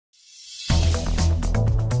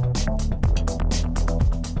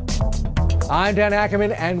I'm Dan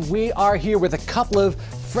Ackerman, and we are here with a couple of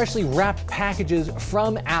freshly wrapped packages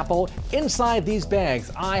from Apple. Inside these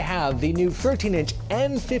bags, I have the new 13-inch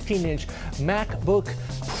and 15-inch MacBook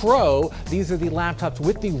Pro. These are the laptops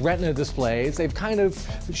with the Retina displays. They've kind of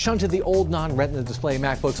shunted the old non-Retina display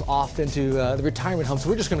MacBooks off into the retirement home, so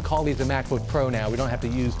we're just going to call these the MacBook Pro now. We don't have to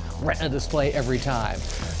use Retina display every time.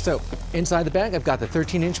 So inside the bag, I've got the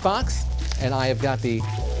 13-inch box, and I have got the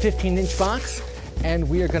 15-inch box. And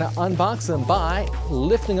we are going to unbox them by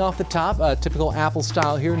lifting off the top, typical Apple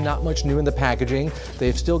style here, not much new in the packaging.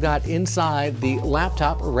 They've still got inside the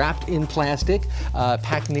laptop wrapped in plastic.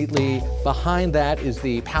 Packed neatly behind that is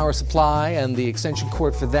the power supply and the extension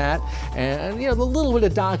cord for that. And, you know, the little bit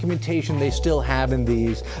of documentation they still have in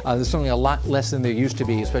these. There's certainly a lot less than there used to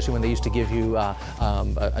be, especially when they used to give you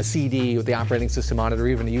a CD with the operating system on it, or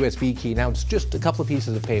even a USB key. Now it's just a couple of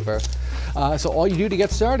pieces of paper. So all you do to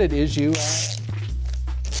get started is you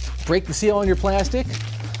break the seal on your plastic,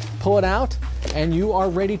 pull it out, and you are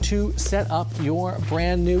ready to set up your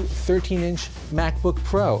brand new 13-inch MacBook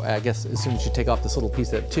Pro. I guess as soon as you take off this little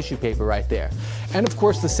piece of tissue paper right there. And of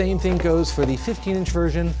course the same thing goes for the 15-inch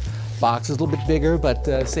version. Box is a little bit bigger, but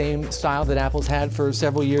same style that Apple's had for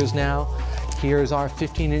several years now. Here's our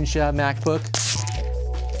 15-inch MacBook.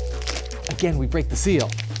 Again, we break the seal.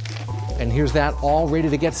 And here's that all ready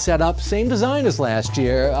to get set up. Same design as last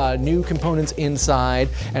year, new components inside.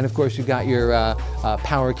 And of course, you've got your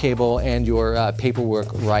power cable and your paperwork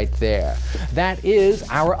right there. That is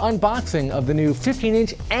our unboxing of the new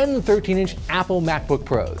 15-inch and 13-inch Apple MacBook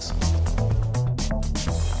Pros.